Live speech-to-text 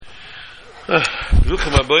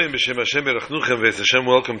Welcome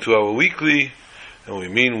to our weekly, and we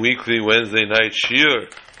mean weekly Wednesday night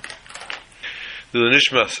shiur. The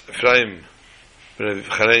Nishmas Ephraim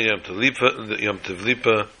Chanei Yom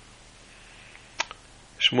Tevlipa,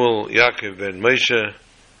 Shmuel Yaakov ben Moshe,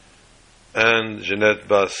 and Jeanette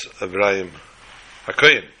Bas Abraham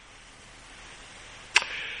Hakoyen.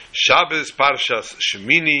 Shabbos Parshas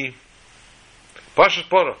Shemini, Parshas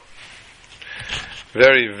Porah.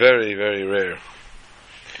 Very, very, very rare.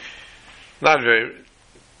 Not very,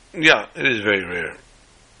 yeah, it is very rare.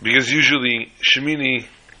 Because usually Shemini,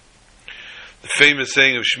 the famous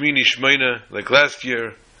saying of Shemini Shmeina, like last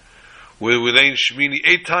year, we learned Shemini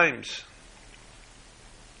 8 times.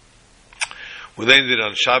 We learned it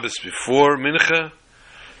on Shabbos before Mincha,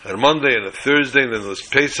 on Monday and a Thursday, and then there was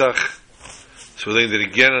Pesach. So we learned it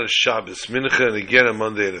again on Shabbos Mincha, and again on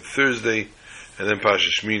Monday and a Thursday, and then Pasha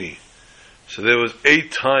Shemini. So there was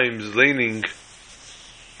 8 times laning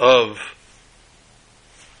of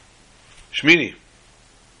Shemini.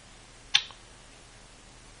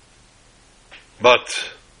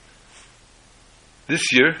 But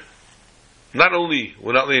this year, not only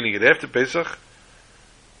we're not laning it after Pesach,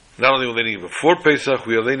 not only we're laning it before Pesach,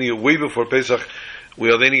 we are laning it way before Pesach, we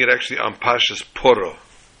are laning it actually on Pashas Porah.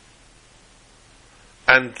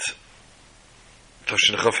 And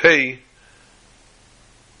Tavshin Chaf Hei,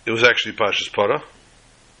 it was actually Pashas Porah.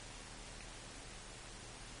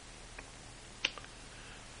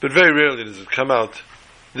 But very rarely does it come out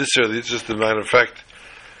this early. It's just a matter of fact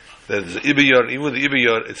that the Ibiyar, even with the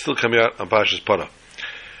Ibiyar, it's still coming out on Pashas Porah.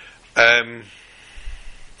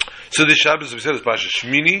 So the Shabbos, we said, is Pashas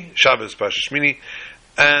Shmini, Shabbos Pashas Shmini,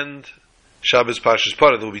 and Shabbos Pashas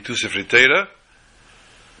Porah. There will be 2 Sifrei Torah.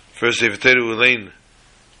 First Sefer Torah will learn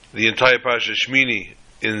the entire Pashas Shmini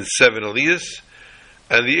in 7 Aliyahs.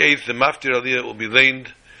 And the 8th, the Maftir Aliyah, will be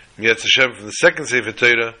learned Mi'etz Hashem from the second Sefer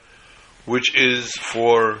Torah, which is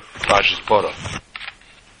for Pashas Porah.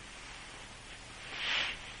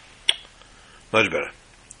 Much better.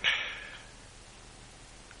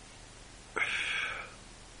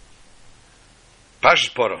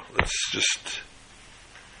 Pashas Porah. Let's just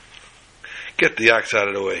get the yaks out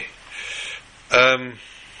of the way.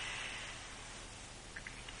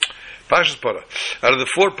 Pashas Porah. Out of the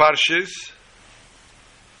 4 parshas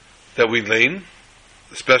that we learn,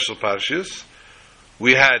 the special parshas,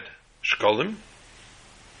 we had Shkolim,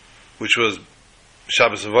 which was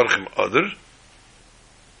Shabbos Mevorchim Adar,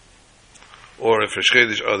 or if Rosh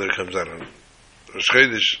Chodesh Adar comes out on Rosh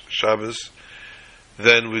Chodesh Shabbos,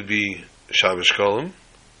 then would be Shabbos Shkolim.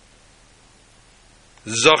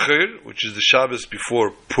 Zocher, which is the Shabbos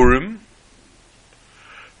before Purim,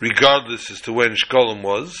 regardless as to when Shkolim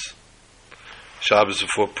was. Shabbos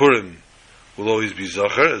before Purim will always be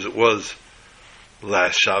Zocher, as it was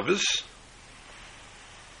last Shabbos.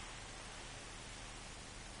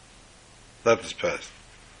 Not this past,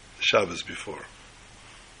 the Shabbos before.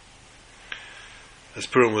 As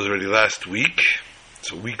Purim was already last week,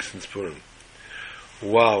 it's a week since Purim.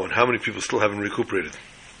 Wow, and how many people still haven't recuperated?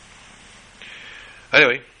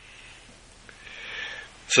 Anyway,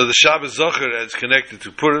 so the Shabbos Zocher is connected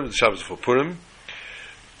to Purim, the Shabbos before Purim.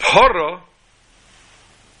 Porah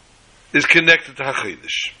is connected to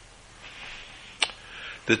HaChodesh.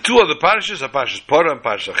 The 2 other parashas are Pashas Porah and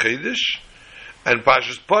Pashas HaChodesh, and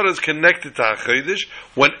Pashas Porah is connected to HaChodesh.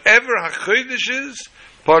 Whenever HaChodesh is,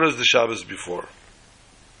 Porah is the Shabbos before.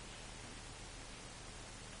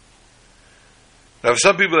 Now for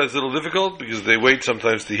some people that's a little difficult, because they wait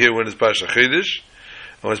sometimes to hear when is Pashas HaChodesh,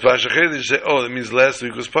 and when it's Pashas HaChodesh, they say, oh, that means last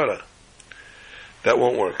week was Porah. That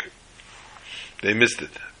won't work. They missed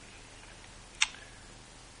it.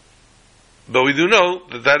 But we do know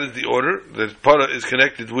that that is the order, that Porah is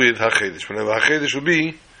connected with HaChodesh. Whenever HaChodesh will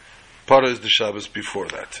be, Porah is the Shabbos before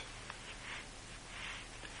that.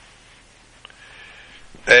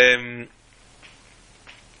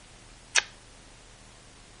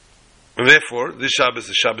 Therefore, this Shabbos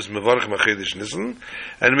is Shabbos Mevorchim HaChodesh Nisan,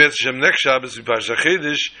 and Mi'etz Hashem next Shabbos will be Pashas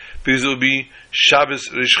HaChodesh, because it will be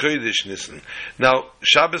Shabbos Rish Chodesh Nisan. Now,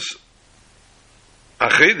 Shabbos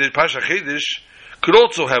HaChodesh, Pashas HaChodesh, could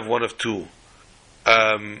also have one of 2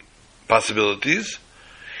 possibilities.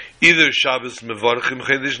 Either Shabbos Mevorchim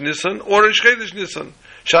Chodesh Nisan or Rish Chodesh Nisan.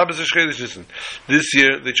 Shabbos Rish Chodesh Nisan. This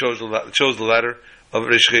year they chose the latter of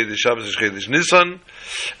Rish Chodesh, Shabbos Rish Chodesh Nisan,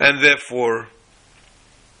 and therefore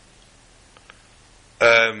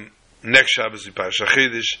next Shabbos is Pashas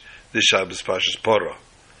HaChodesh, this Shabbos Pashas Porah.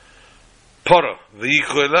 Porah,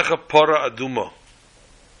 v'yikru elecha Porah aduma.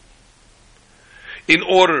 In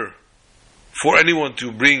order for anyone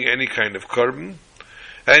to bring any kind of carbon,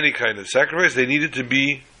 any kind of sacrifice, they needed to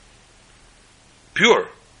be pure.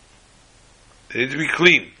 They need to be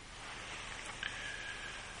clean.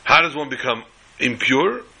 How does one become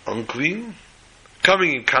impure, unclean?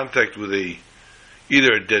 Coming in contact with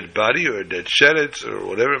either a dead body or a dead sheretz or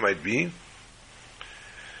whatever it might be.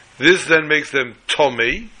 This then makes them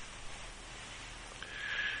tomei.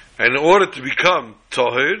 And in order to become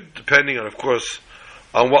tahir, depending on, of course,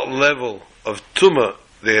 on what level of tumah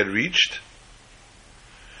they had reached,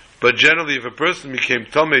 but generally if a person became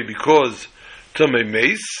tomei because tomei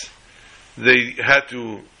meis, they had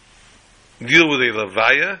to deal with a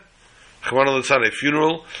levaya, a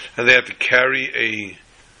funeral, and they had to carry a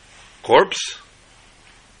corpse,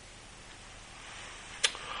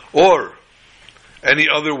 or any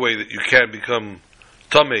other way that you can become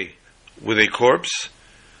tamei with a corpse,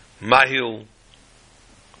 mahil,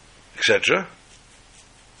 etc.,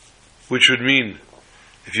 which would mean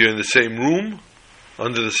if you're in the same room,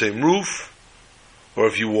 under the same roof, or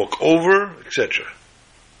if you walk over, etc.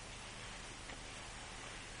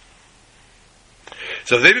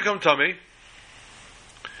 So if they become tamei,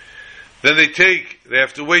 then they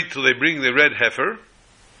have to wait till they bring the red heifer,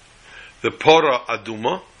 the pora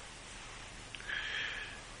aduma,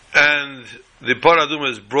 and the pora aduma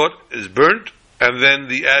is burnt, and then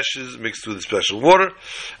the ashes mixed with special water,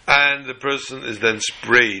 and the person is then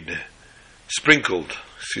sprinkled,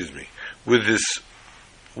 with this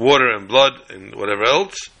water and blood and whatever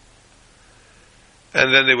else,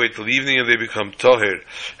 and then they wait till evening and they become tahir.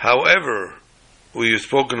 However, we have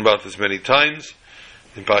spoken about this many times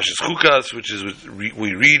in Parshas Chukas, which is what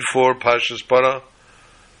we read for Parshas Para,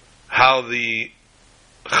 how the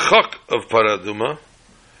chok of Para Aduma,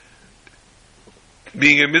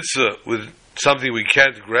 being a mitzvah with something we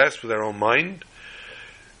can't grasp with our own mind,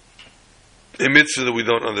 a mitzvah that we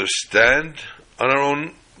don't understand on our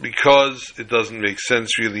own, because it doesn't make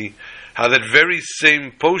sense really how that very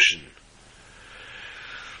same potion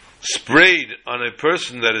sprayed on a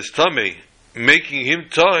person that is tamei, making him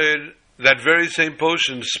tahir, that very same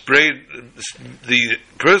potion sprayed the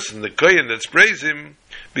person, the kohen that sprays him,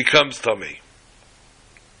 becomes tamei.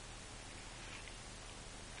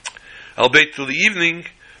 Albeit till the evening,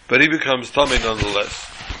 but he becomes tamei nonetheless.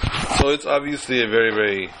 So it's obviously a very,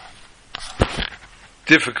 very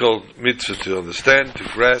difficult mitzvah to understand, to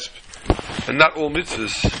grasp, and not all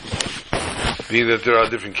mitzvahs, being that there are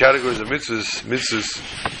different categories of mitzvahs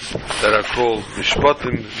that are called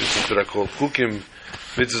mishpatim, mitzvahs that are called chukim,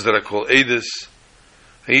 mitzvahs that are called edus,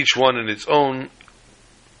 each one in its own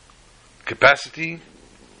capacity.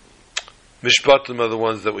 Mishpatim are the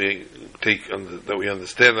ones that we take, that we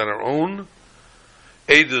understand on our own.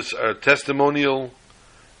 Edus are testimonial,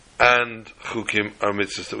 and chukim are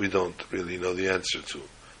mitzvahs that we don't really know the answer to.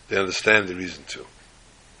 They understand the reason to.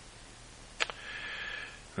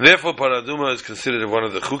 Therefore, Paraduma is considered one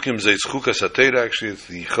of the chukim. It's chukas HaTeira. Actually, it's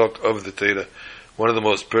the chok of the Teira, one of the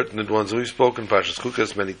most pertinent ones. We've spoken Parshas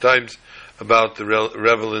Chukas many times about the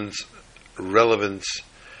relevance,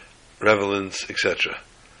 etc.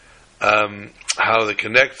 How they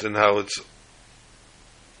connect and how it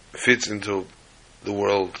fits into the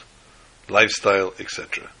world, lifestyle,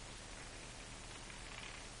 etc.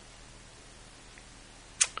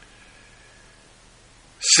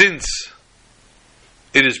 Since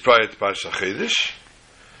it is prior to Parsha Chedesh,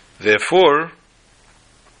 therefore,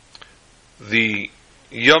 the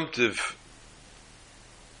Yom Tov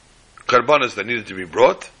karbanas that needed to be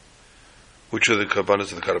brought, which were the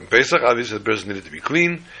karbanas of the Karban Pesach, obviously the person needed to be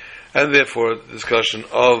clean, and therefore the discussion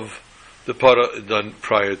of the para is done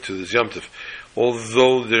prior to this Yom Tov.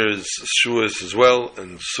 Although there's Shuas as well,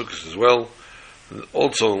 and Sukkot as well,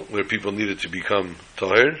 also where people needed to become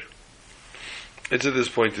Tahir, it's at this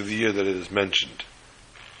point of the year that it is mentioned.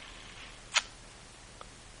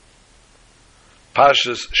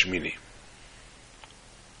 Parshas Shmini.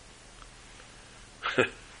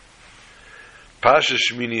 Parshas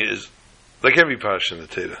Shmini is like every parsha in the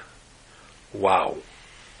Torah. Wow.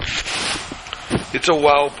 It's a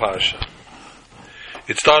wow parsha.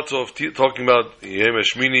 It starts off talking about Yom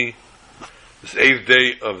Shmini, this 8th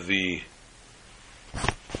day of the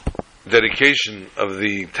dedication of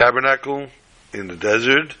the tabernacle in the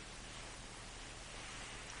desert.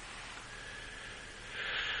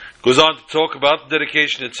 Goes on to talk about the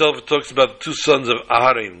dedication itself. It talks about the two sons of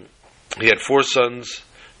Aharon. He had 4 sons,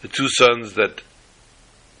 the 2 sons that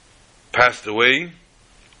passed away,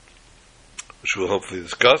 which we'll hopefully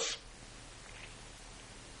discuss.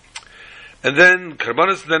 And then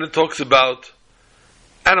Karbanis, then it talks about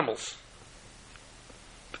animals,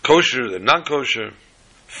 the kosher, the non-kosher,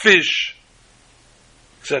 fish,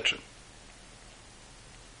 etc.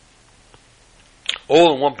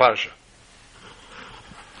 All in one parsha.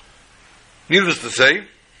 Needless to say,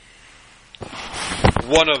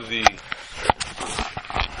 one of the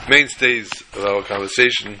mainstays of our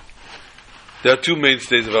conversation, there are two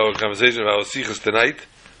mainstays of our conversation, of our sichos tonight,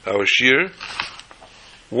 our shir.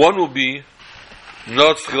 One will be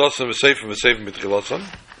not tchilosan v'seifim b'tchilosan,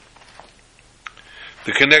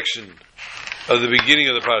 the connection of the beginning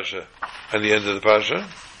of the parasha and the end of the parasha.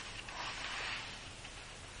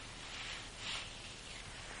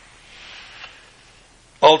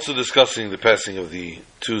 Also discussing the passing of the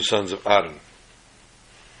two sons of Aaron.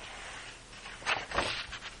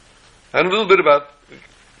 And a little bit about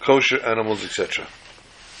kosher animals, etc.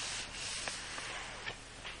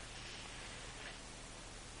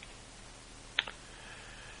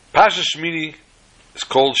 Pasha Shmini is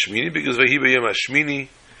called Shmini because Vahi B'Yom HaShmini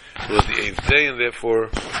was the 8th day, and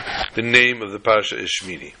therefore the name of the parasha is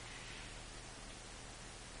Shmini.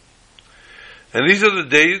 And these are the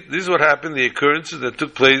days, this is what happened, the occurrences that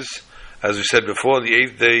took place, as we said before, the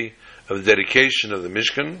 8th day of the dedication of the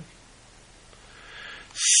Mishkan.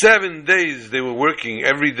 7 days they were working,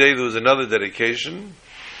 every day there was another dedication.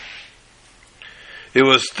 It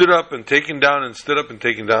was stood up and taken down and stood up and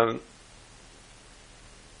taken down.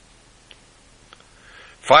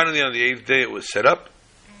 Finally, on the 8th day, it was set up.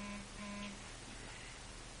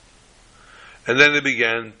 And then they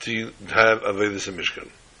began to have Avodas HaMishkan.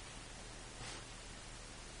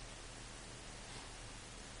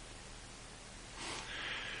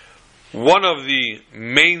 One of the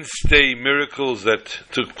mainstay miracles that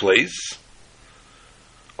took place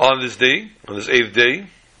on this day, on this 8th day,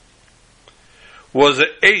 was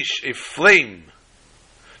a flame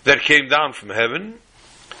that came down from heaven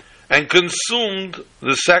and consumed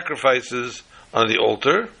the sacrifices on the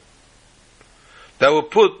altar that were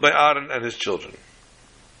put by Aaron and his children.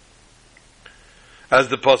 As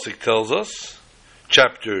the Pasuk tells us,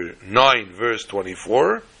 chapter 9, verse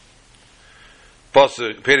 24,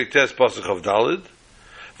 Perik Tes Pasuk of Dalid,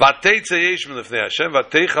 Vateitze yesh min lefnei Hashem,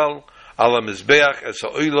 Vateichal ala mizbeach es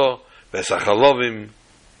ha'oilo v'es ha'chalovim.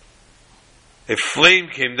 A flame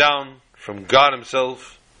came down from God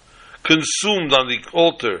Himself, consumed on the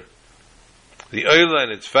altar the oil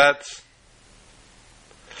and its fats.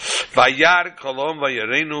 Vayar kolom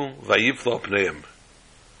vayarenu vayiflo pneim.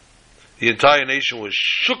 The entire nation was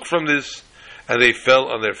shook from this, and they fell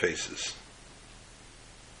on their faces.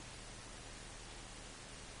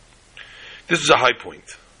 This is a high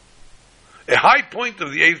point. A high point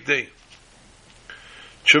of the 8th day.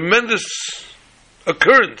 Tremendous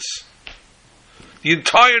occurrence. The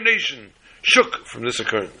entire nation shook from this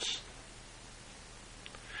occurrence.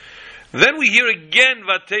 Then we hear again,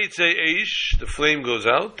 Vateitze Eish, the flame goes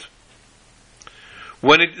out,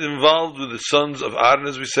 when it involved with the sons of Aaron,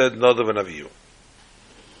 as we said, Nadav and Avihu.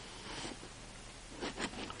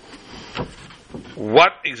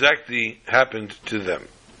 What exactly happened to them?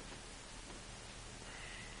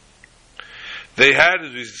 They had,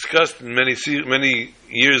 as we discussed in many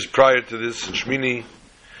years prior to this in Shmini,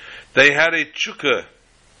 they had a tshukah,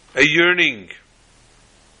 a yearning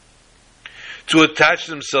to attach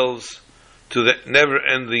themselves to the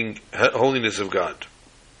never-ending holiness of God.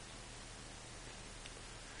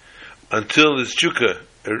 Until this tshukah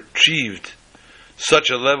achieved such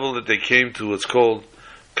a level that they came to what's called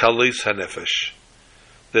kalos hanefesh.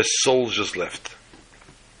 Their souls just left.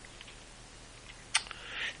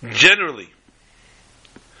 Generally,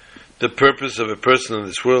 the purpose of a person in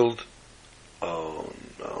this world, oh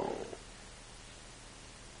no.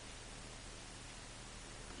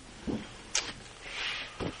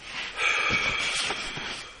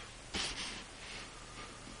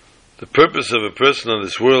 The purpose of a person on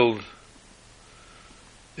this world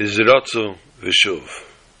is Ratzu Vishuv.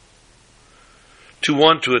 To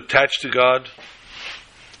want to attach to God,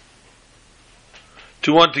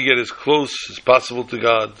 to want to get as close as possible to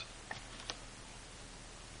God,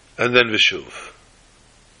 and then Vishuv.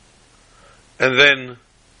 And then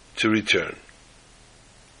to return.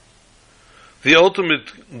 The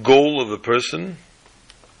ultimate goal of a person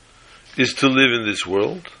is to live in this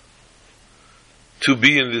world, to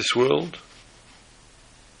be in this world,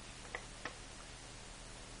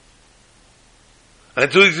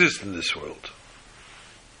 and to exist in this world.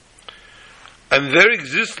 And their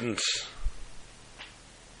existence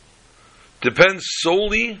depends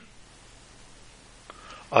solely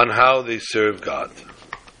on how they serve God.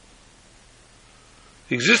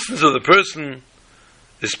 The existence of the person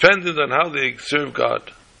is dependent on how they serve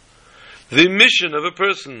God. The mission of a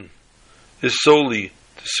person is solely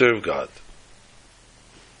to serve God.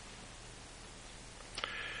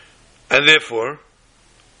 And therefore,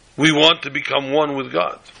 we want to become one with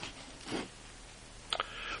God.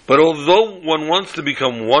 But although one wants to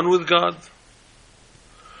become one with God,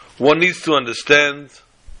 one needs to understand,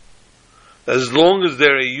 as long as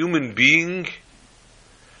they're a human being,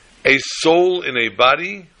 a soul in a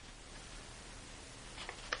body,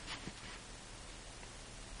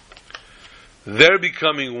 they're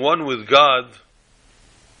becoming one with God.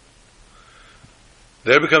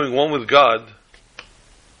 They're becoming one with God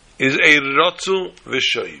is a rotzu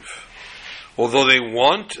v'shoiv. Although they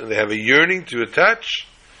want and they have a yearning to attach,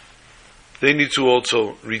 they need to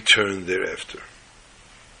also return thereafter.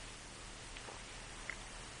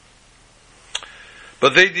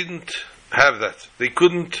 But they didn't have that. They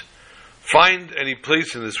couldn't find any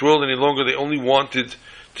place in this world any longer. They only wanted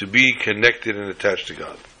to be connected and attached to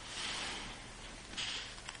God.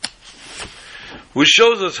 Which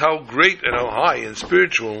shows us how great and how high and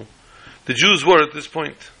spiritual the Jews were at this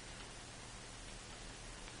point.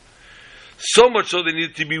 So much so they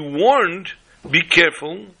needed to be warned, be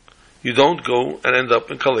careful, you don't go and end up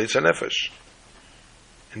in Kaleitz HaNefesh,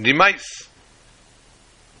 in Demais.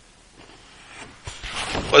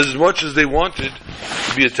 As much as they wanted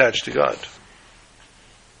to be attached to God.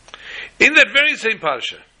 In that very same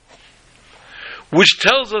parsha, which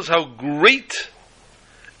tells us how great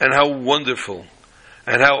and how wonderful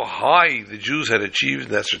and how high the Jews had achieved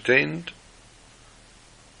and ascertained,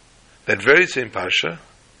 that very same parsha,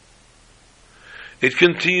 it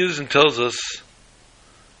continues and tells us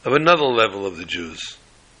of another level of the Jews.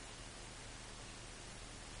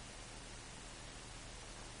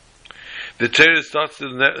 The Torah starts to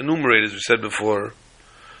enumerate, as we said before,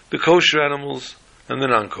 the kosher animals and the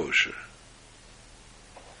non-kosher.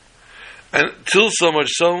 And till so much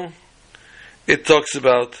so, it talks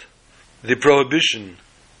about the prohibition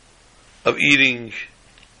of eating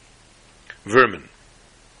vermin,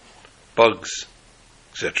 bugs,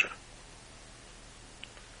 etc.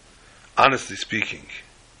 Honestly speaking,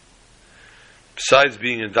 besides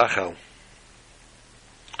being in Dachau,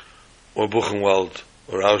 or Buchenwald,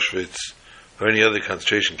 or Auschwitz, or any other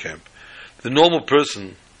concentration camp, the normal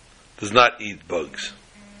person does not eat bugs.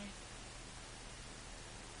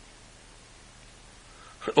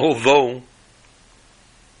 Although,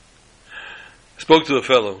 I spoke to a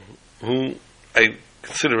fellow who I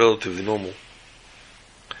consider relatively normal,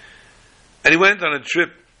 and he went on a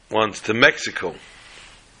trip once to Mexico,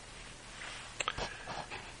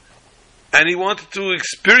 and he wanted to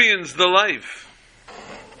experience the life.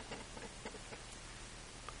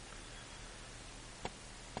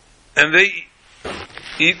 And they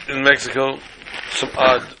eat in Mexico some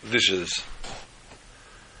odd dishes,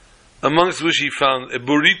 amongst which he found a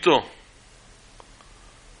burrito.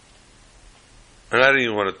 And I didn't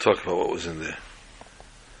even want to talk about what was in there.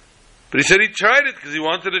 But he said he tried it because he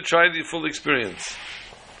wanted to try the full experience.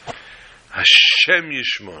 Hashem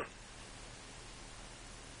Yishmar.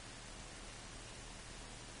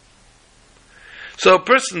 So a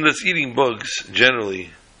person that's eating bugs,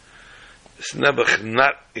 generally, is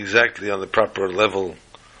not exactly on the proper level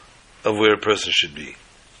of where a person should be.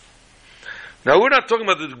 Now, we're not talking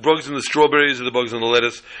about the bugs in the strawberries, or the bugs in the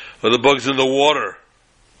lettuce, or the bugs in the water.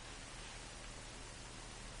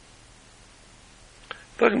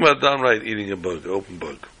 We're talking about downright eating a bug, an open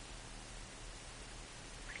bug.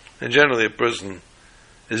 And generally, a person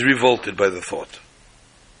is revolted by the thought.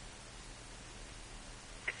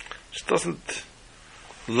 It doesn't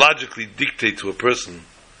logically dictate to a person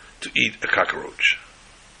to eat a cockroach.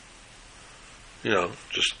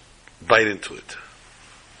 Just bite into it.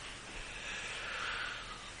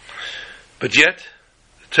 But yet,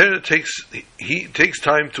 the Torah takes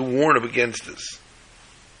time to warn him against this.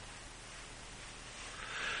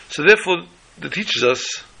 So therefore, it teaches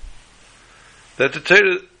us that the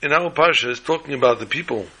Torah in our parsha is talking about the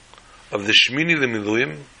people of the Shmini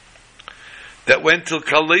L'Miluim that went till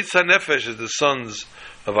Kaleitz HaNefesh, as the sons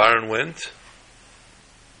of Aaron went,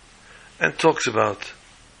 and talks about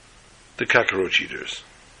the cockroach eaters.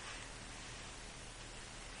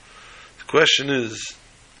 The question is,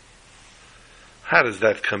 how does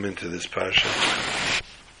that come into this parsha?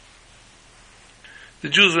 The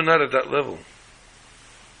Jews were not at that level.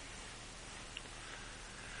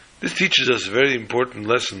 This teaches us a very important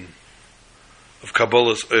lesson of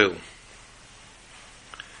Kabbalah's oil.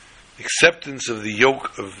 Acceptance of the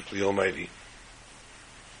yoke of the Almighty.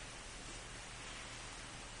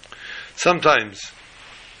 Sometimes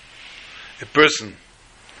a person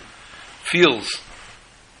feels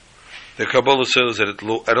their Kabbalah soul is at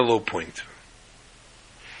a low point.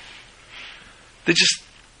 They just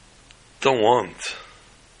don't want.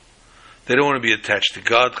 They don't want to be attached to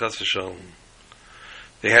God, Chas v'Shalom.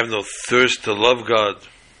 They have no thirst to love God.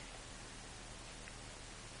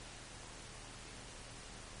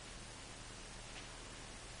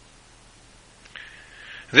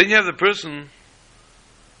 Then you have the person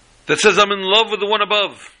that says, I'm in love with the one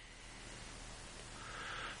above.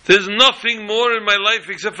 There's nothing more in my life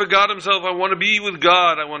except for God Himself. I want to be with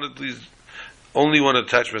God. I want to only want to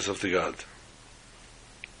attach myself to God.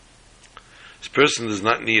 This person does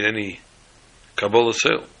not need any Kabbalah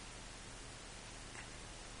sale.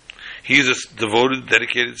 He is a devoted,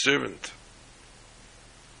 dedicated servant.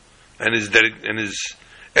 And his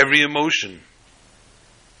every emotion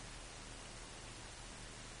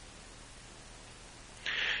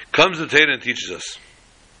comes the Torah and teaches us.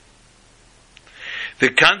 The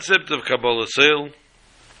concept of Kabbalah sale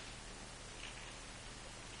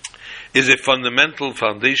is a fundamental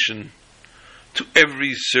foundation to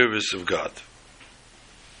every service of God.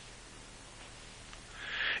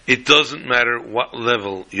 It doesn't matter what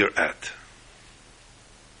level you're at.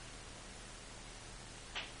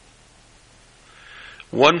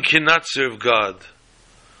 One cannot serve God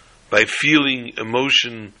by feeling,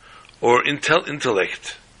 emotion, or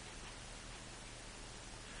intellect,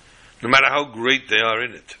 no matter how great they are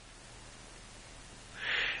in it.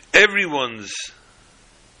 Everyone's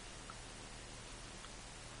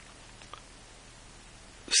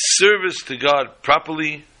service to God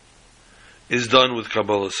properly is done with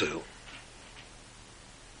Kabbalah sale.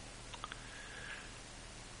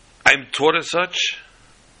 I'm taught as such,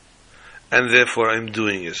 and therefore I'm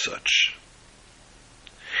doing as such.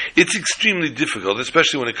 It's extremely difficult,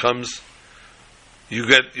 especially when it comes, you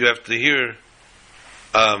have to hear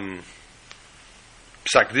Psak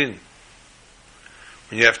Din.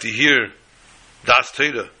 When you have to hear Das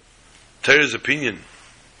Torah, Torah's opinion.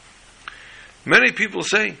 Many people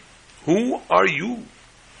say, who are you?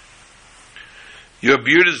 Your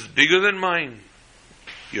beard is bigger than mine.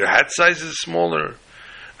 Your hat size is smaller.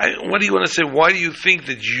 What do you want to say? Why do you think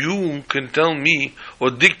that you can tell me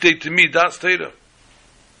or dictate to me Das Torah?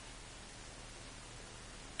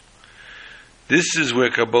 This is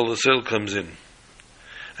where Kabbalah sale comes in.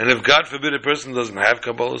 And if God forbid a person doesn't have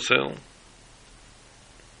Kabbalah sale,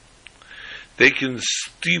 they can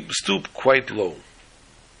stoop quite low.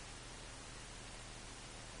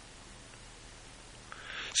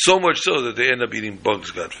 So much so that they end up eating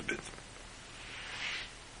bugs, God forbid.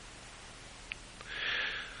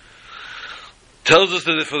 Tells us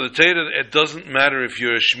that for the Torah, it doesn't matter if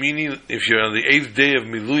you're a Shmini, if you're on the 8th day of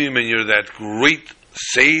Miluyim and you're that great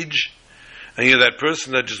sage, and you're that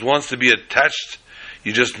person that just wants to be attached,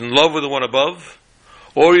 you're just in love with the one above,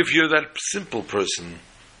 or if you're that simple person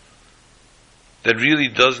that really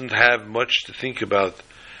doesn't have much to think about,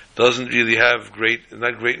 doesn't really have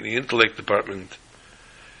not great in the intellect department.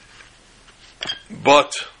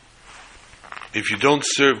 But if you don't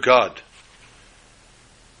serve God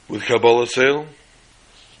with Kabbalah sale,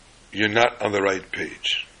 you're not on the right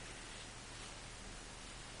page.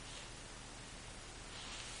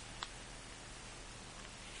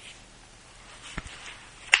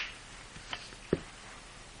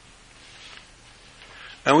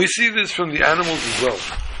 And we see this from the animals as well.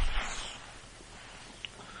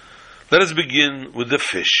 Let us begin with the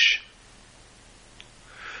fish.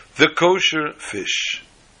 The kosher fish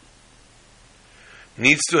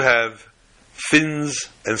needs to have fins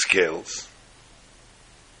and scales.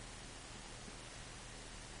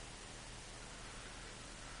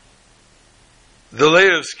 The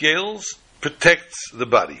layer of scales protects the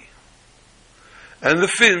body, and the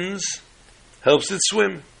fins helps it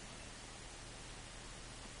swim.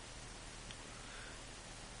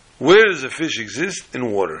 Where does a fish exist?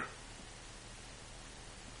 In water.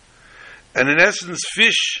 And in essence,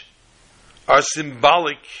 fish are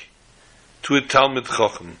symbolic to a Talmid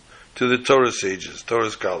Chacham, to the Torah sages,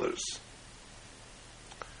 Torah scholars.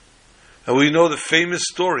 And we know the famous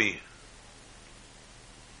story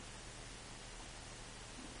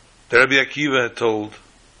that Rabbi Akiva had told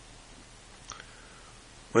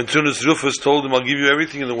when Tunis Rufus told him, I'll give you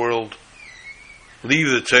everything in the world, leave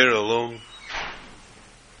the Torah alone.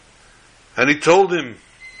 And he told him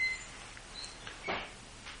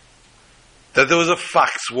that there was a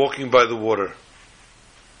fox walking by the water.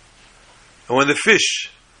 And when the fish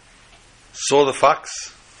saw the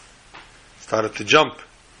fox, started to jump,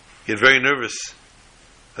 get very nervous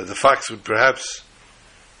that the fox would perhaps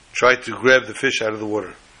try to grab the fish out of the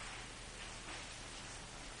water.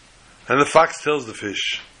 And the fox tells the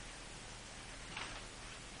fish,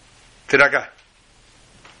 Tiraga,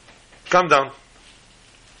 calm down,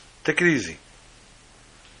 take it easy.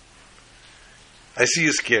 I see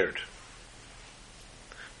you're scared.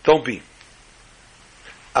 Don't be.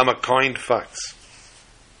 I'm a kind fox.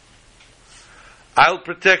 I'll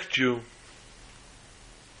protect you.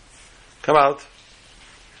 Come out.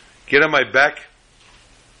 Get on my back,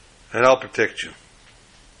 and I'll protect you.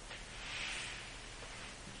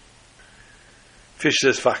 Fish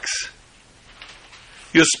says fox.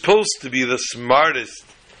 You're supposed to be the smartest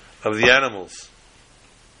of the animals.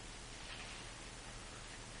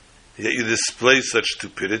 Yet you display such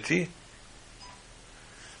stupidity.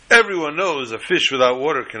 Everyone knows a fish without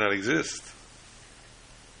water cannot exist.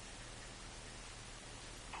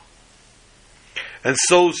 And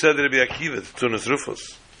so said Rabbi Akiva to Tunas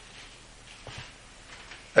Rufus.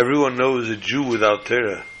 Everyone knows a Jew without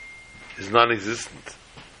Torah is non-existent.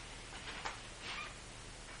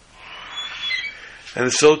 And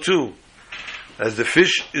so too, as the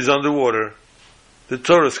fish is underwater, the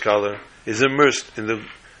Torah scholar is immersed in the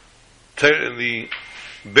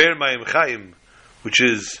Ber Mayim Chaim, which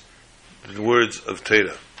is the words of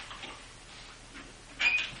Torah.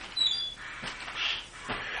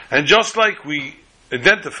 And just like we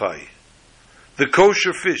identify the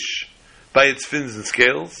kosher fish by its fins and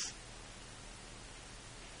scales,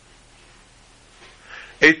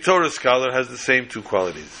 a Torah scholar has the same two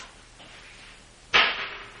qualities.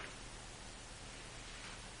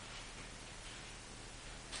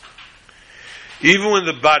 Even when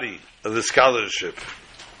the body of the scholarship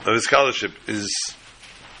is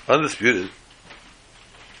undisputed,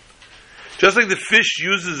 just like the fish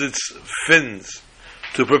uses its fins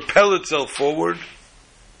to propel itself forward,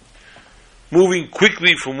 moving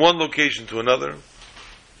quickly from one location to another,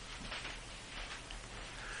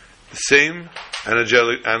 the same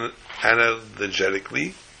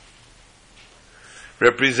analgetically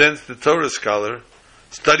represents the Torah scholar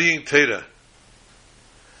studying Torah.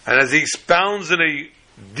 And as he expounds in a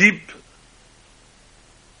deep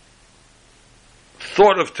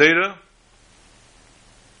thought of Torah,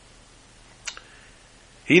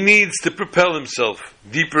 he needs to propel himself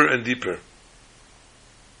deeper and deeper.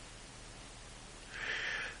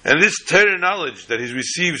 And this Torah knowledge that he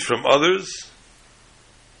receives from others,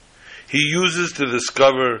 he uses to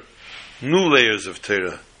discover new layers of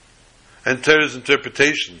Torah, and Torah's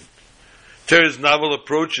interpretation, Torah's novel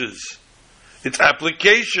approaches, its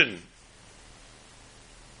application.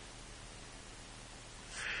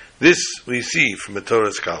 This we see from a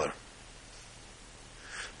Torah scholar.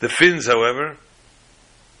 The fins, however,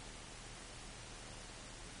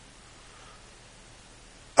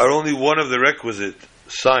 are only one of the requisite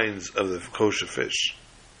signs of the kosher fish.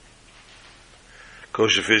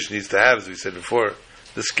 Kosher fish needs to have, as we said before,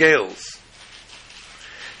 the scales.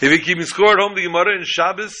 If you keep score at home, the Gemara in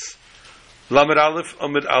Shabbos, Lamed Aleph,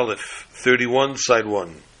 Amid Aleph, 31, side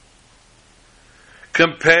 1,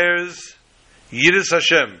 compares Yiras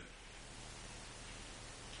Hashem,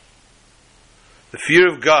 the fear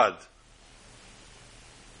of God,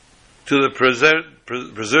 to the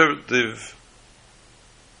preservative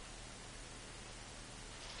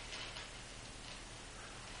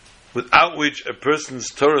without which a person's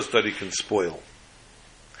Torah study can spoil.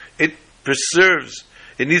 It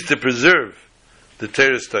needs to preserve the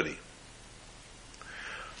Torah study.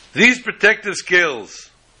 These protective scales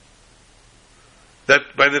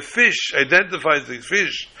that by the fish identifies the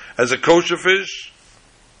fish as a kosher fish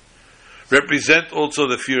represent also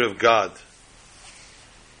the fear of God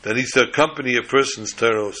that needs to accompany a person's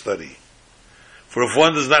Torah study. For if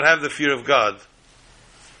one does not have the fear of God,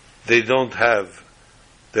 they don't have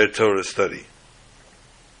their Torah study.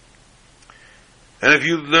 And if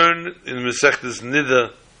you learn in Masechtas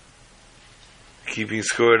Nida, keeping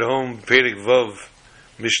score at home, Perek Vav,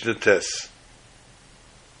 Mishnah Tes,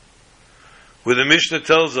 where the Mishnah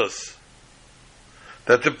tells us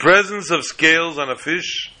that the presence of scales on a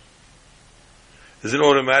fish is an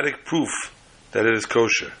automatic proof that it is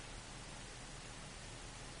kosher.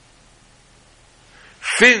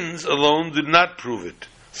 Fins alone do not prove it.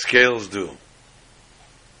 Scales do.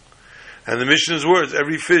 And the Mishnah's words,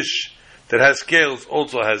 every fish that has scales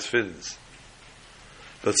also has fins.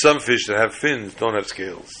 But some fish that have fins don't have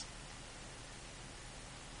scales.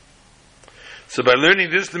 So by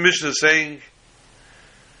learning this, the Mishnah is saying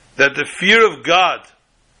that the fear of God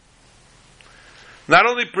not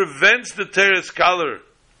only prevents the Torah scholar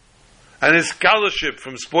and his scholarship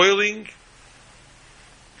from spoiling,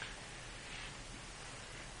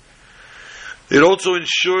 it also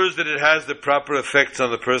ensures that it has the proper effects on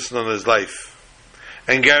the person on his life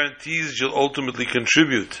and guarantees you'll ultimately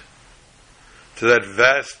contribute to that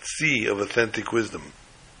vast sea of authentic wisdom.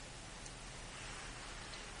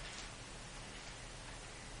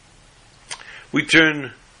 We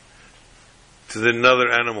turn to another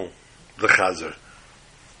animal, the chazer,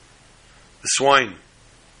 the swine,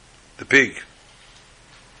 the pig.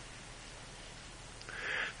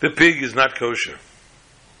 The pig is not kosher.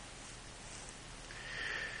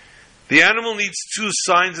 The animal needs two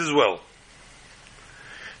signs as well.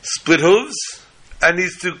 Split hooves and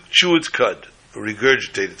needs to chew its cud.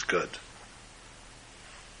 regurgitate its cud.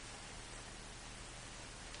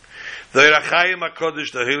 The Eir HaChaim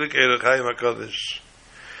HaKodesh, the Heilig Eir HaChaim HaKodesh,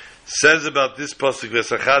 says about this pasuk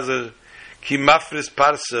v'sachazer ki mafris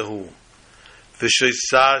parsahu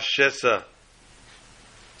v'shoisa shesa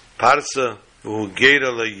parsa v'hu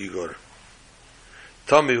geira le'yigor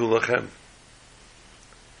tami hu lachem.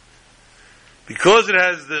 Because it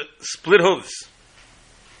has the split hooves,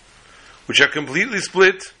 which are completely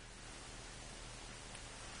split,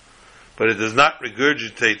 but it does not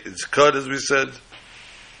regurgitate its cud, as we said,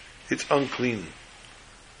 it's unclean.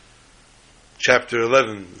 Chapter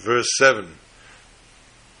 11, verse 7,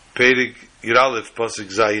 Perik Yiralef Pasuk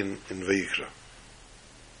Zayin in Vayikra.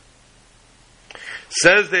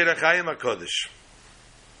 Says the Eir HaChaim HaKodesh,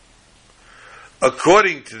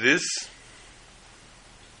 according to this,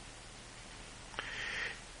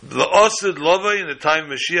 the Osid Lova in the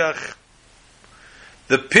time of Mashiach,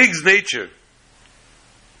 the pig's nature,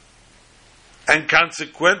 and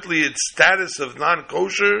consequently its status of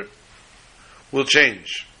non-kosher, will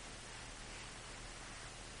change.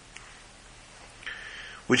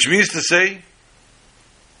 Which means to say,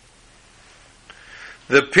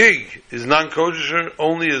 the pig is non-kosher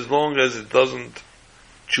only as long as it doesn't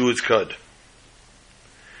chew its cud.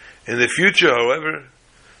 In the future, however,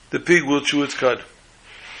 the pig will chew its cud.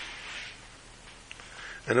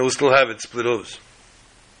 And it will still have its split hooves.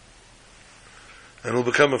 And it will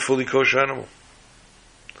become a fully kosher animal.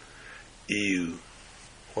 Ew.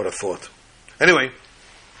 What a thought. Anyway,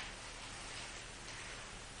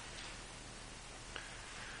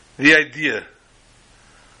 the idea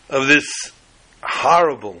of this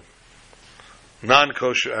horrible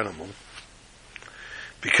non-kosher animal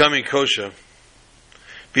becoming kosher,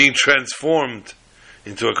 being transformed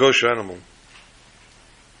into a kosher animal,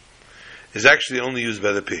 is actually only used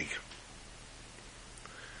by the pig.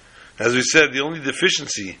 As we said, the only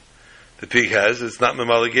deficiency the pig has is not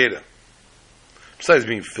memaligeda, besides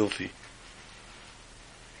being filthy.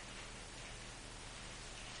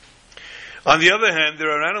 On the other hand, there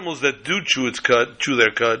are animals that do chew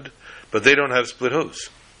their cud, but they don't have split hooves.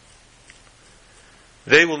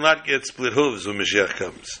 They will not get split hooves when Mashiach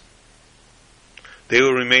comes. They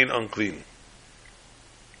will remain unclean.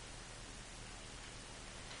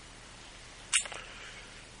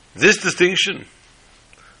 This distinction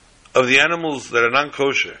of the animals that are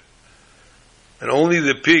non-kosher, and only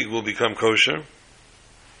the pig will become kosher,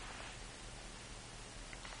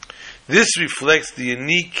 this reflects the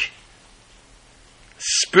unique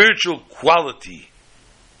spiritual quality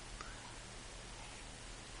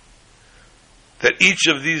that each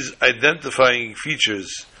of these identifying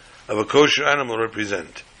features of a kosher animal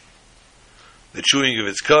represent: the chewing of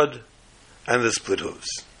its cud and the split hooves.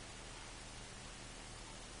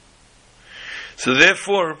 So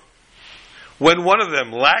therefore, when one of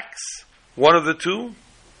them lacks one of the two,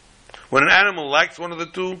 when an animal lacks one of the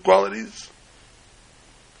two qualities,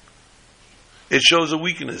 it shows a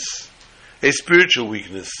weakness, a spiritual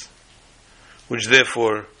weakness, which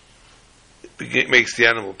therefore makes the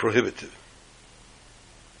animal prohibitive.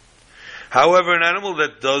 However, an animal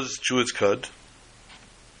that does chew its cud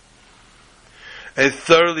and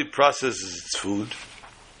thoroughly processes its food,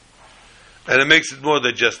 and it makes it more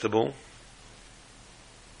digestible,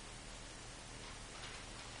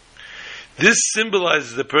 this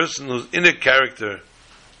symbolizes the person whose inner character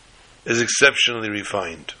is exceptionally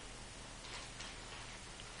refined.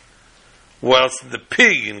 Whilst the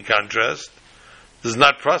pig, in contrast, does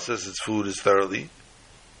not process its food as thoroughly,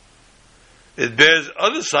 it bears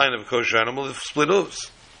other sign of a kosher animal, the split hooves,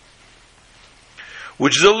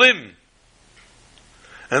 which is a limb,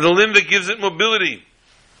 and the limb that gives it mobility.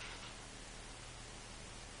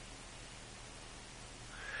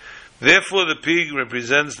 Therefore, the pig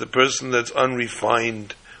represents the person that's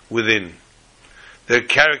unrefined within. Their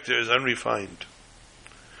character is unrefined,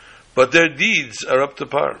 but their deeds are up to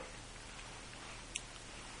par.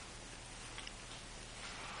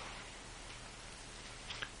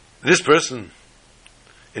 This person,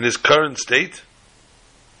 in his current state,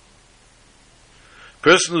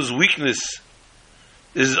 person whose weakness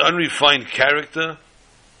is his unrefined character,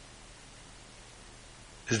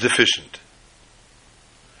 is deficient.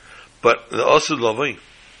 But the Osud Lavai,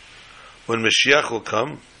 when Mashiach will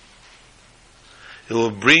come, it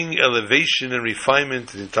will bring elevation and refinement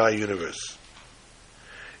to the entire universe,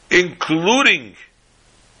 including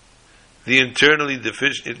the internally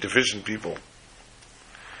deficient people.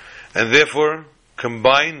 And therefore,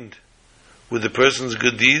 combined with the person's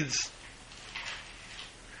good deeds,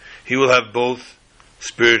 he will have both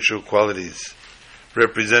spiritual qualities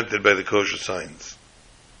represented by the kosher signs.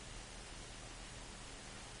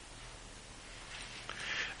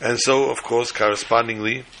 And so, of course,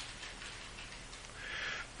 correspondingly,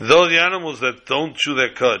 though the animals that don't chew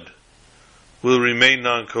their cud will remain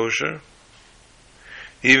non-kosher,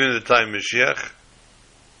 even at the time of Mashiach,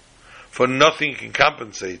 for nothing can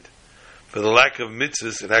compensate for the lack of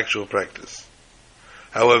mitzvahs in actual practice.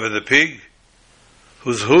 However, the pig,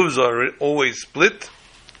 whose hooves are always split,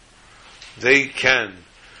 they can,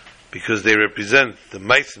 because they represent the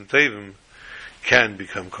mice and tevim, can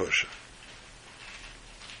become kosher.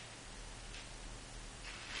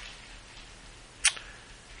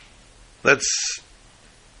 Let's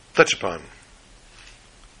touch upon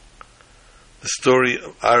the story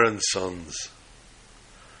of Aaron's sons,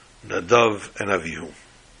 Nadav and Avihu.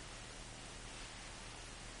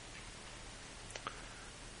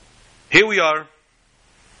 Here we are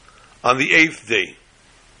on the 8th day.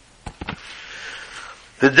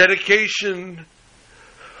 The dedication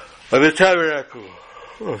of the tabernacle.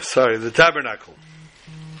 The tabernacle.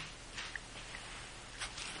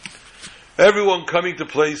 Everyone coming to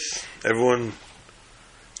place, everyone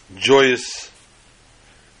joyous,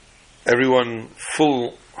 everyone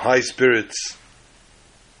full high spirits.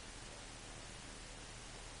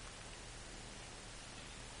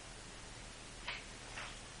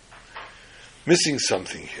 Missing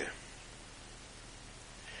something here.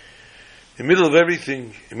 In the middle of everything,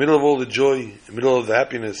 in the middle of all the joy, in the middle of the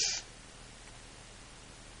happiness,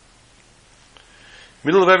 in the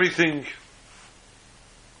middle of everything,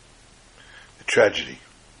 a tragedy.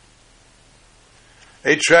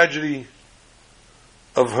 A tragedy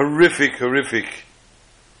of horrific ramification,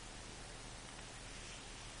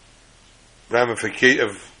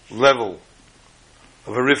 of level,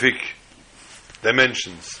 of horrific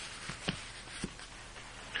dimensions.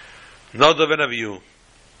 Nadav and Avihu,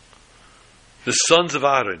 the sons of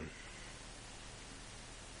Aaron,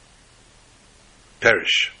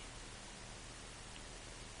 perish.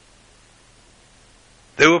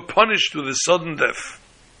 They were punished with a sudden death.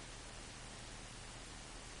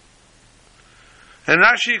 And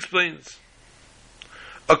Rashi explains,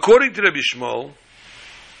 according to Rabbi Shmuel,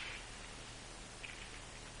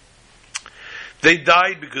 they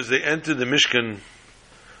died because they entered the Mishkan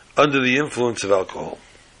under the influence of alcohol.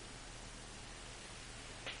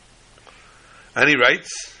 And he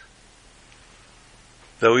writes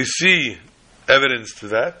that we see evidence to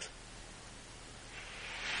that,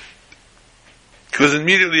 because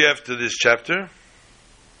immediately after this chapter,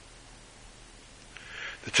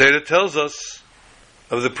 the Torah tells us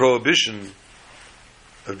of the prohibition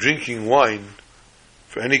of drinking wine,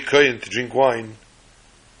 for any kohen to drink wine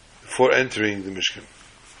before entering the Mishkan.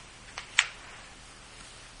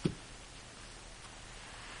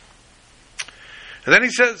 And then he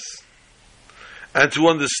says, and to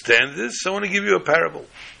understand this, I want to give you a parable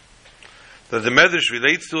that the Medrash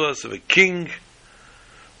relates to us of a king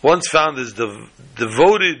once found his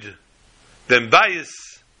devoted Bembayis,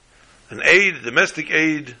 an aide, domestic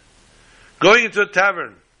aide, going into a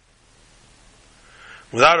tavern.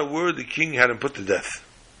 Without a word, the king had him put to death.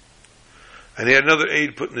 And he had another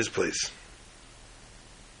aide put in his place.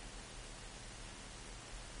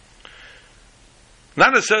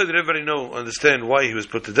 Not necessarily that everybody understand why he was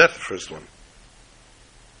put to death, the first one.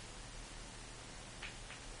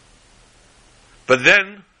 But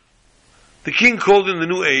then, the king called in the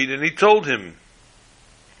new aide and he told him,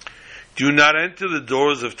 do not enter the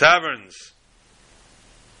doors of taverns,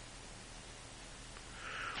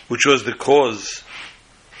 which was the cause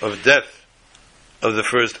of death of the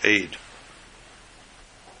first aide.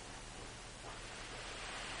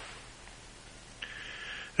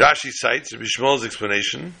 Rashi cites Rabbi Shmuel's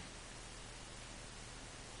explanation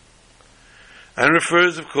and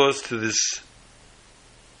refers, of course, to this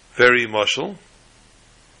very mashal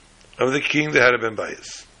of the king that had a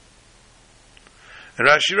Bembayis. And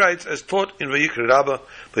Rashi writes, as taught in Vayikra Rabbah,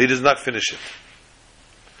 but he does not finish it.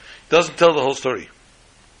 He doesn't tell the whole story.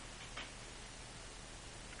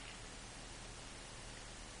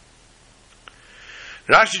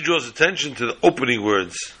 Rashi draws attention to the opening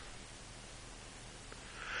words,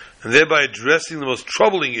 and thereby addressing the most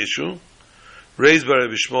troubling issue raised by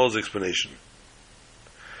Rabbi Shmuel's explanation.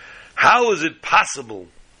 How is it possible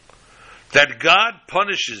that God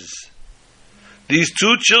punishes these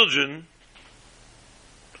two children?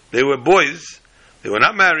 They were boys, they were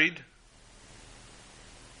not married,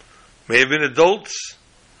 may have been adults,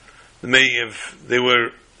 they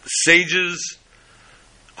were sages.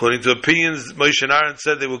 According to opinions, Moshe and Aaron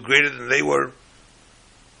said they were greater than they were.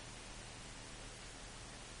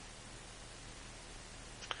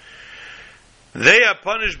 They are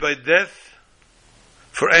punished by death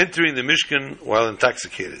for entering the Mishkan while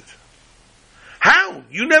intoxicated. How?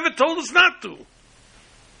 You never told us not to.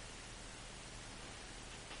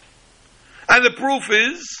 And the proof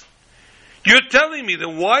is, you're telling me,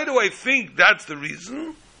 then why do I think that's the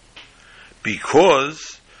reason?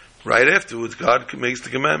 Because right afterwards God makes the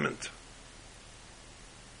commandment.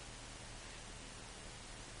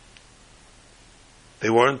 They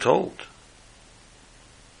weren't told.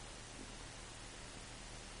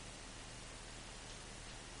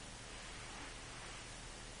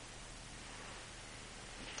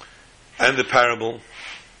 And the parable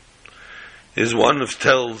is one of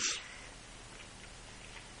tells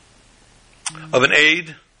of an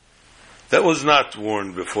aid that was not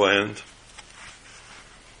warned beforehand.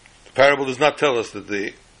 The parable does not tell us that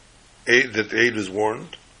the aid was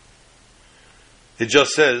warned. It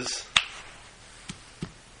just says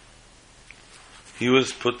he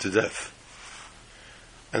was put to death.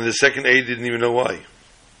 And the second aid didn't even know why.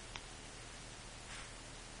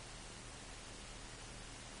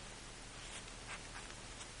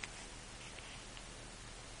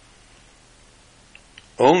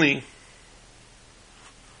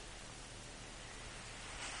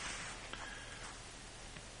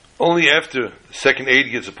 Only after the second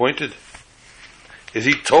aide gets appointed is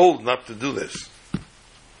he told not to do this.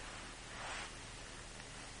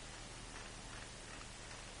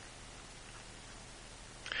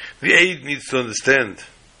 The aide needs to understand,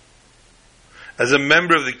 as a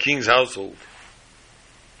member of the king's household,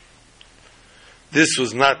 this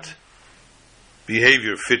was not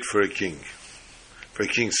behavior fit for a king, for a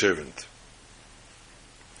king's servant.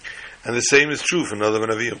 And the same is true for Nadav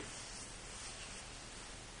and Avihu.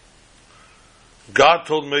 God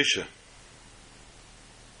told Moshe,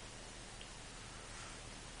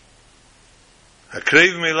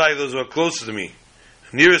 Hakrev Melai, those who are closest to me,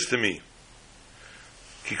 nearest to me,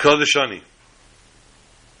 Ki Kodeshani.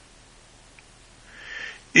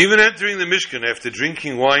 Even entering the Mishkan after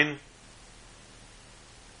drinking wine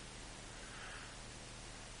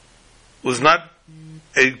was not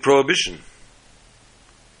a prohibition.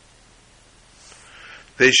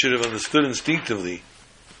 They should have understood instinctively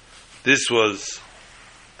this was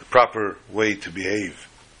the proper way to behave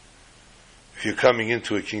if you're coming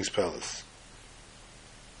into a king's palace.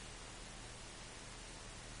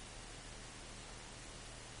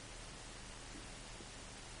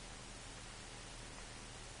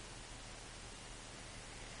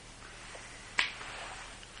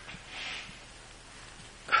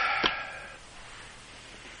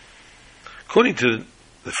 According to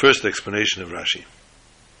the first explanation of Rashi,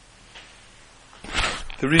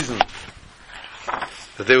 the reason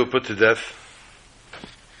that they were put to death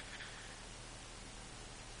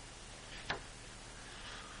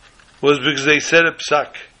was because they said a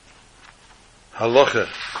psak, halacha.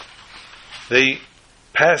 They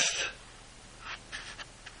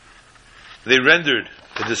rendered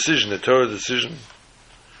a decision, a Torah decision,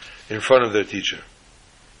 in front of their teacher.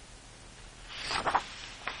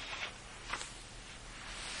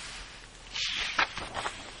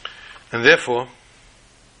 And therefore,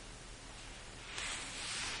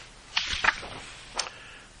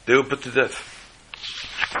 they were put to death.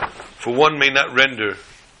 For one may not render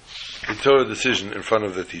a Torah decision in front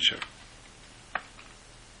of the teacher.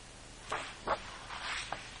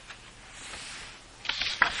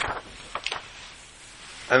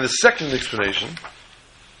 And the second explanation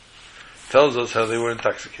tells us how they were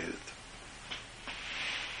intoxicated.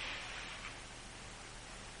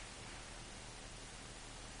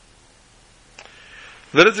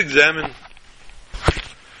 Let us examine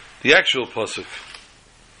the actual pasuk,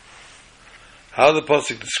 how the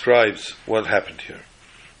pasuk describes what happened here.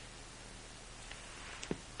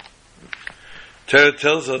 Torah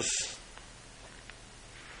tells us,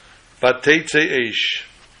 "Vateitze eish,"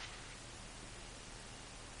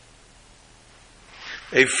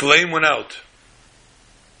 a flame went out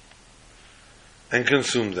and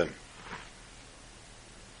consumed them.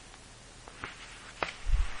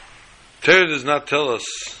 Torah does not tell us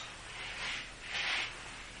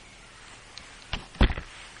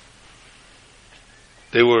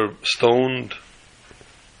they were stoned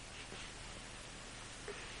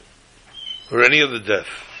or any other death.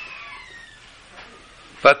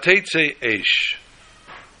 Vateitze eish.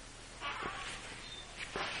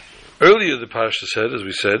 Earlier the parasha said, as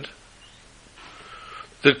we said,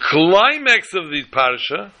 the climax of the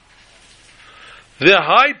parasha, the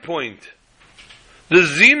high point, the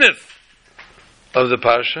zenith of the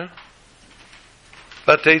parasha,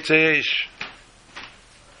 Vateitze eish.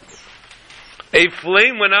 A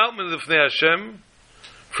flame went out from Hashem,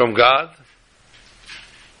 from God,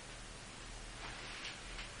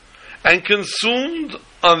 and consumed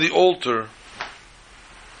on the altar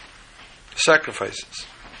sacrifices.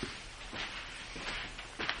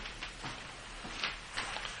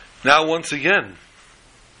 Now once again,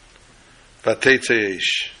 Vateitze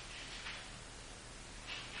Eish.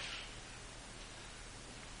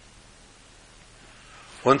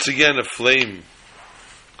 Once again a flame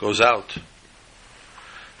goes out.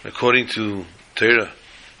 According to Torah,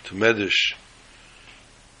 to Medrash,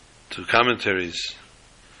 to commentaries,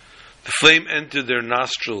 the flame entered their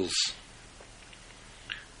nostrils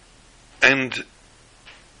and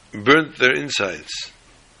burnt their insides,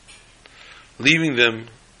 leaving them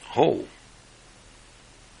whole.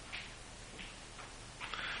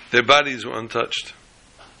 Their bodies were untouched.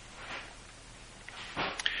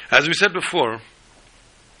 As we said before,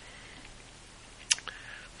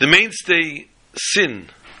 the mainstay sin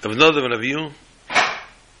of Nadav and Avihu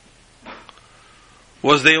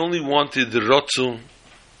was they only wanted the Rotzu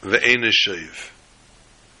ve'ein Shoiv.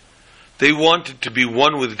 They wanted to be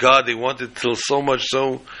one with God. They wanted till so much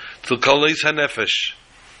so, till Kaleis HaNefesh,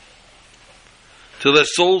 till their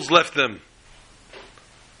souls left them.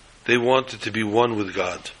 They wanted to be one with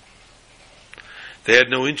God. They had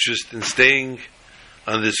no interest in staying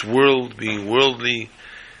on this world, being worldly,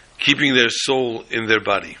 keeping their soul in their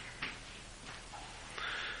body.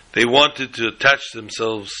 They wanted to attach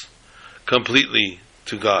themselves completely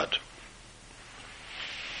to God.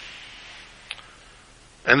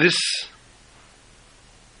 And this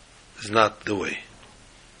is not the way.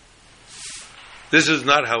 This is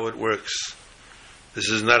not how it works. This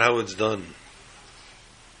is not how it's done.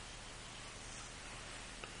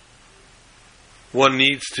 One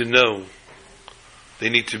needs to know they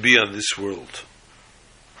need to be on this world.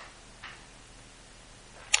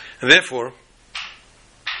 And therefore,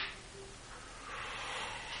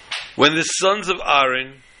 when the sons of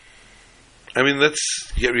Aaron,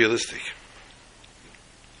 let's get realistic.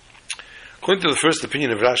 According to the first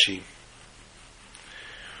opinion of Rashi,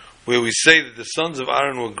 where we say that the sons of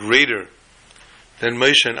Aaron were greater than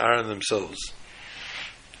Moshe and Aaron themselves,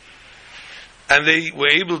 and they were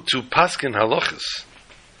able to paskin halachas,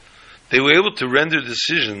 they were able to render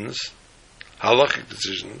decisions, halachic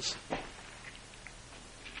decisions,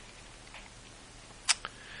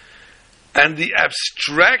 and the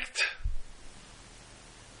abstract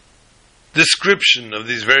description of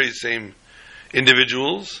these very same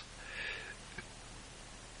individuals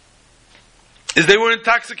is they were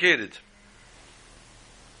intoxicated.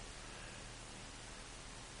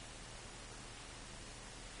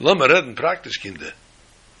 Lama reden praktisch, Kinder.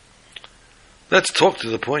 Let's talk to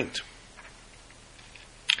the point.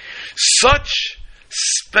 Such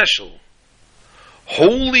special,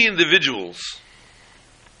 holy individuals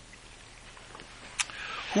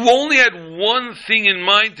who only had one thing in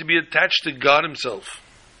mind, to be attached to God Himself.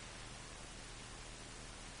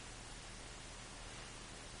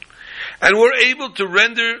 And were able to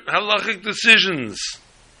render halachic decisions.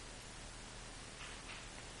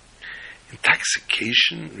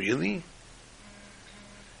 Intoxication, really?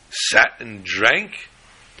 Sat and drank?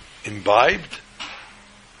 Imbibed?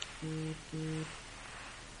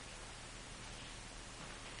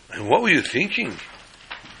 And what were you thinking?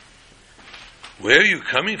 Where are you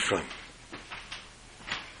coming from?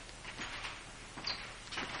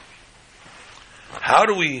 How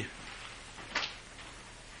do we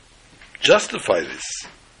justify this?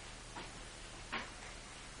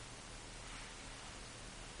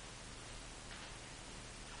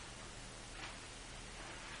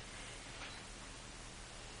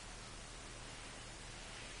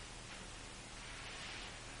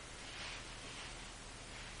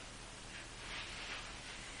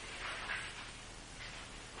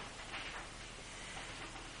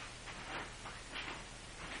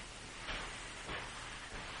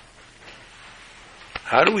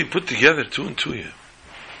 How do we put together two and two here?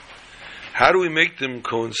 How do we make them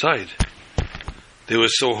coincide? They were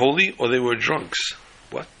so holy, or they were drunks?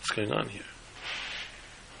 What's going on here?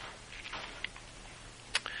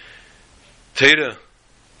 Torah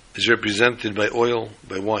is represented by oil,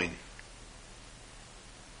 by wine.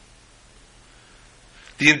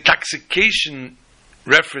 The intoxication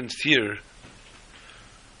referenced here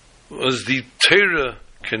was the Torah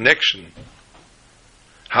connection.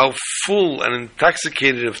 How full and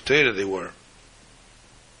intoxicated of Torah they were.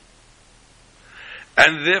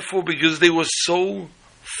 And therefore, because they were so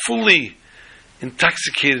fully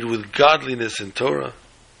intoxicated with godliness and Torah,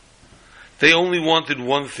 they only wanted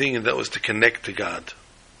one thing, and that was to connect to God.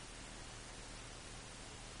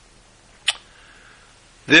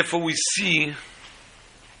 Therefore, we see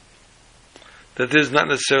that there's not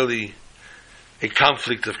necessarily a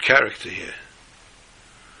conflict of character here.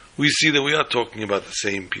 We see that we are talking about the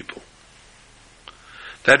same people.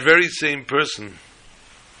 That very same person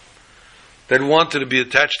that wanted to be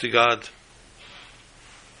attached to God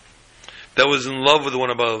that was in love with the one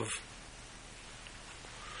above,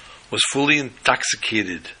 was fully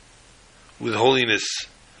intoxicated with holiness,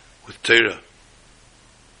 with Torah,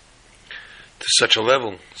 to such a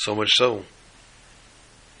level, so much so,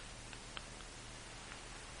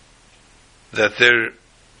 that their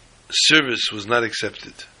service was not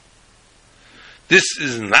accepted. This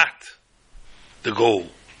is not the goal.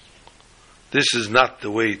 This is not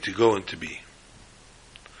the way to go and to be.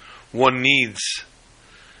 One needs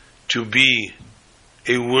to be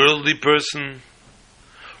a worldly person.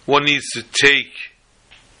 One needs to take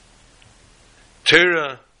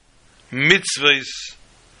Torah, mitzvahs,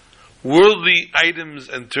 worldly items,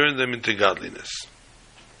 and turn them into godliness.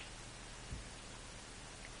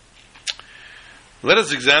 Let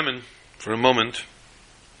us examine for a moment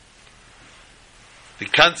the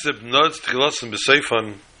concept Nods Tchilasan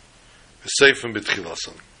B'Seifan B'Seifan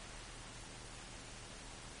B'Tchilasan.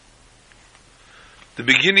 The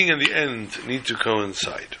beginning and the end need to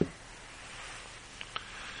coincide.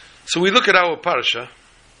 So we look at our parasha,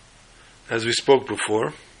 as we spoke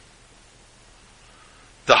before,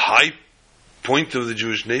 the high point of the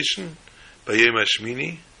Jewish nation, Bayom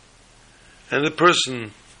HaShmini, and the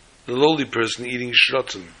person, the lowly person, eating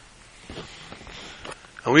shrotzim.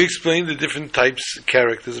 And we explained the different types,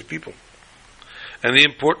 characters of people, and the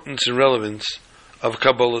importance and relevance of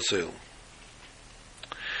Kabbalah Soil.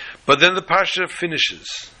 But then the Parsha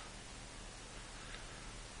finishes.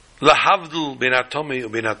 Lahavdul ben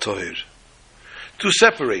atome ben atohir. To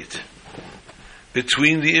separate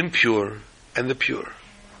between the impure and the pure.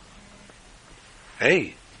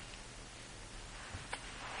 Hey,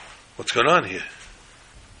 what's going on here?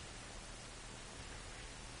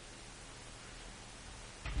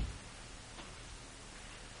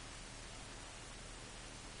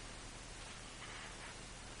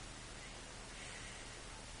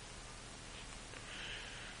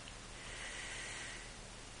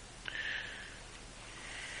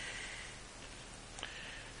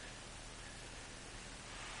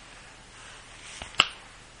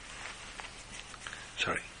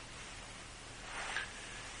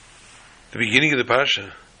 The beginning of the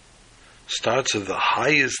Parsha starts at the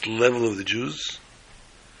highest level of the Jews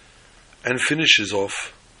and finishes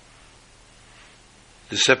off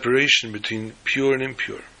the separation between pure and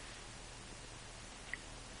impure.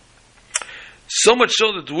 So much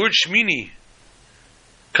so that the word Shmini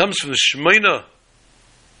comes from the Shemina.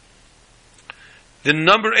 The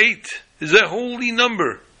number 8 is a holy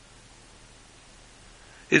number.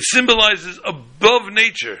 It symbolizes above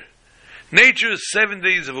nature. Nature is 7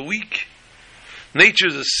 days of a week. Nature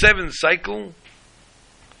is a 7th cycle.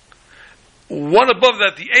 One above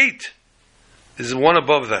that, the 8, is one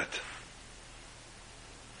above that.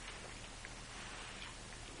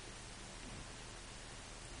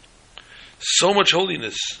 So much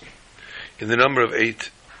holiness in the number of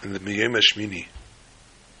 8 in the Bayom HaShmini.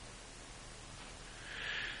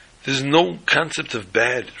 There's no concept of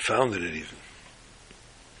bad found in it even.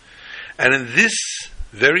 And in this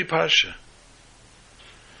very Parsha,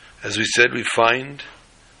 as we said, we find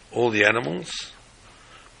all the animals,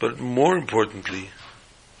 but more importantly,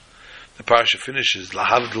 the Parsha finishes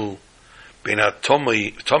Lahavdul ben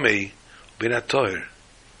atomei ben atohir,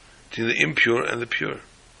 between the impure and the pure.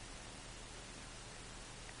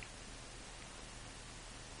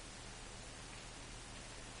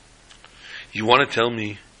 You want to tell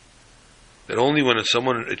me that only when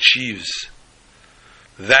someone achieves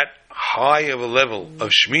that high of a level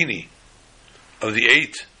of Shmini, of the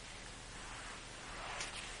 8,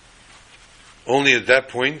 only at that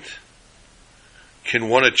point can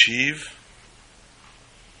one achieve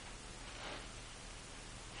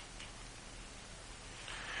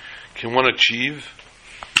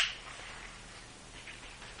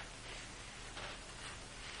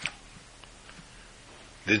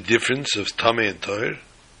the difference of Tameh and Tahir?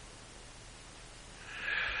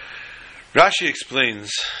 Rashi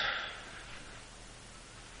explains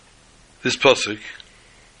this pasuk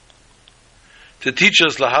to teach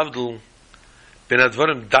us lahavdul ben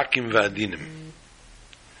advarim dakim va'adinim,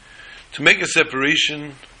 to make a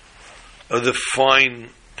separation of the fine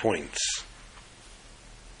points.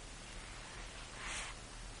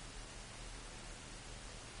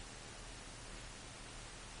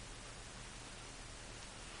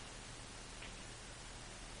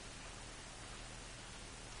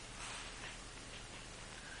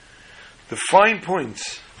 The fine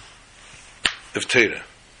points of Torah.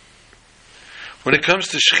 When it comes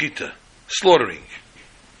to shechita, slaughtering,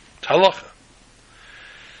 halacha,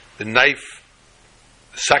 the knife,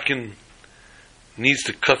 the sakin, needs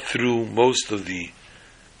to cut through most of the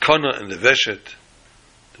kana and the veshet,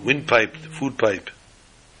 the windpipe, the food pipe.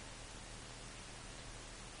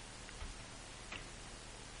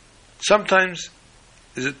 Sometimes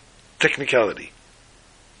is a technicality.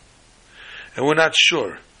 And we're not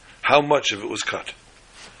sure how much of it was cut.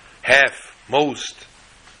 Half, most.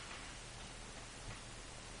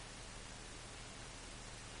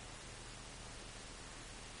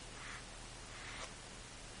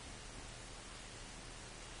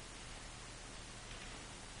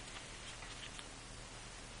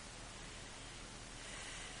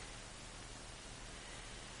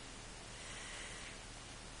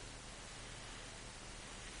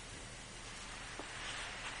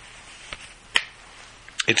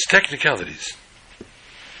 It's technicalities.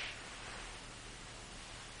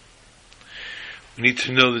 We need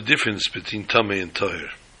to know the difference between Tameh and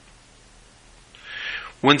Tahir.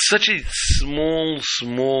 When such a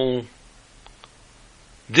small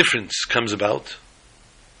difference comes about,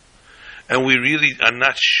 and we really are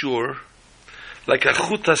not sure, like a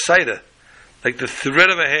chut hasaira, like the thread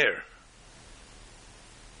of a hair,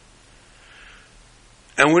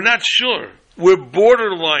 and we're not sure, we're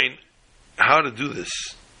borderline how to do this.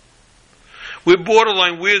 We're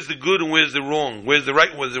borderline, where's the good and where's the wrong? Where's the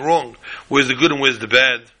right and where's the wrong? Where's the good and where's the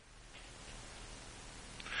bad?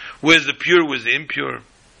 Where's the pure, where's the impure?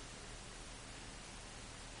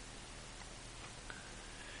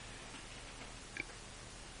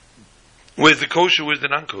 Where's the kosher, where's the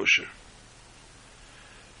non-kosher?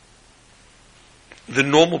 The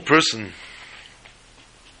normal person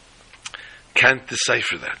can't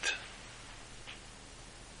decipher that.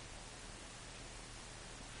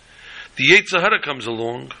 The Yetzer Hara comes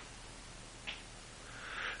along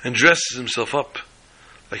and dresses himself up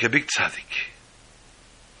like a big tzaddik.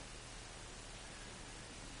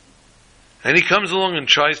 And he comes along and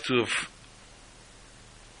tries to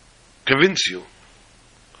convince you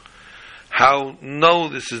how, no,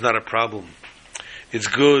 this is not a problem. It's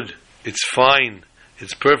good, it's fine,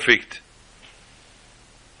 it's perfect.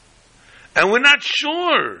 And we're not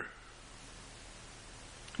sure.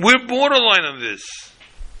 We're borderline on this.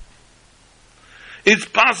 It's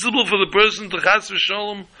possible for the person to chas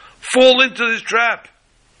v'sholom fall into this trap.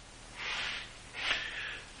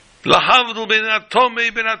 Lahavdil ben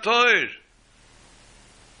atomei ben atoir.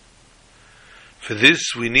 For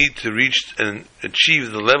this, we need to reach and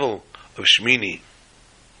achieve the level of Shmini.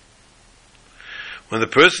 When the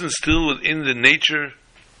person is still within the nature,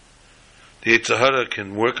 the Yetzer Hara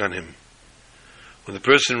can work on him. When the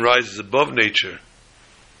person rises above nature,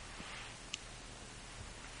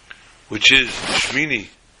 which is Shmini,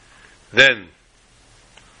 then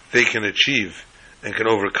they can achieve and can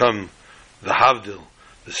overcome the Havdil,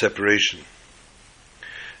 the separation.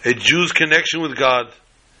 A Jew's connection with God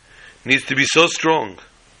needs to be so strong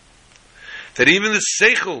that even the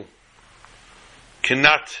Seichel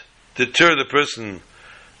cannot deter the person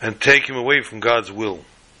and take him away from God's will.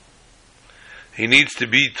 He needs to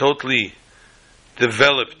be totally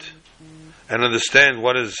developed and understand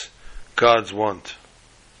what is God's want.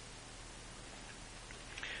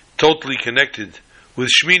 Totally connected with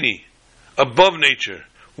Shmini, above nature,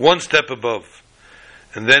 one step above.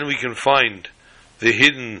 And then we can find the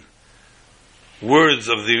hidden words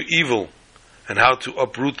of the evil and how to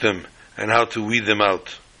uproot them and how to weed them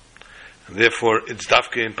out. And therefore, it's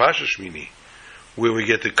Dafke in Pasha Shmini, where we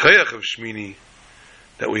get the Koyach of Shmini,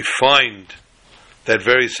 that we find that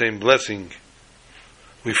very same blessing.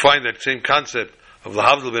 We find that same concept of the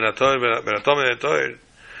Havdil ben Atoir, ben Atom ben Atoir,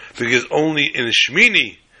 because only in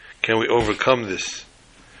Shmini can we overcome this.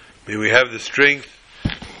 May we have the strength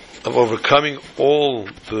of overcoming all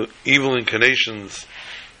the evil inclinations,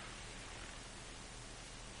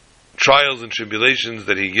 trials and tribulations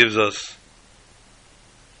that He gives us.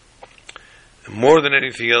 And more than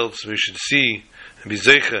anything else, we should see and be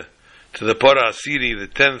zeicha to the Parah Asiri, the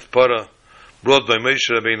 10th Parah, brought by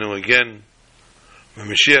Moshe Rabbeinu again, by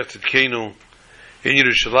Mashiach Tzidkenu, in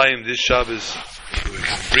Yerushalayim this Shabbos, we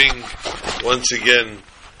can bring once again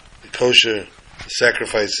the kosher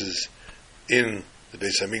sacrifices in the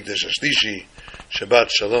Beis Hamikdash Ashlishi. Shabbat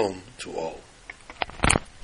Shalom to all.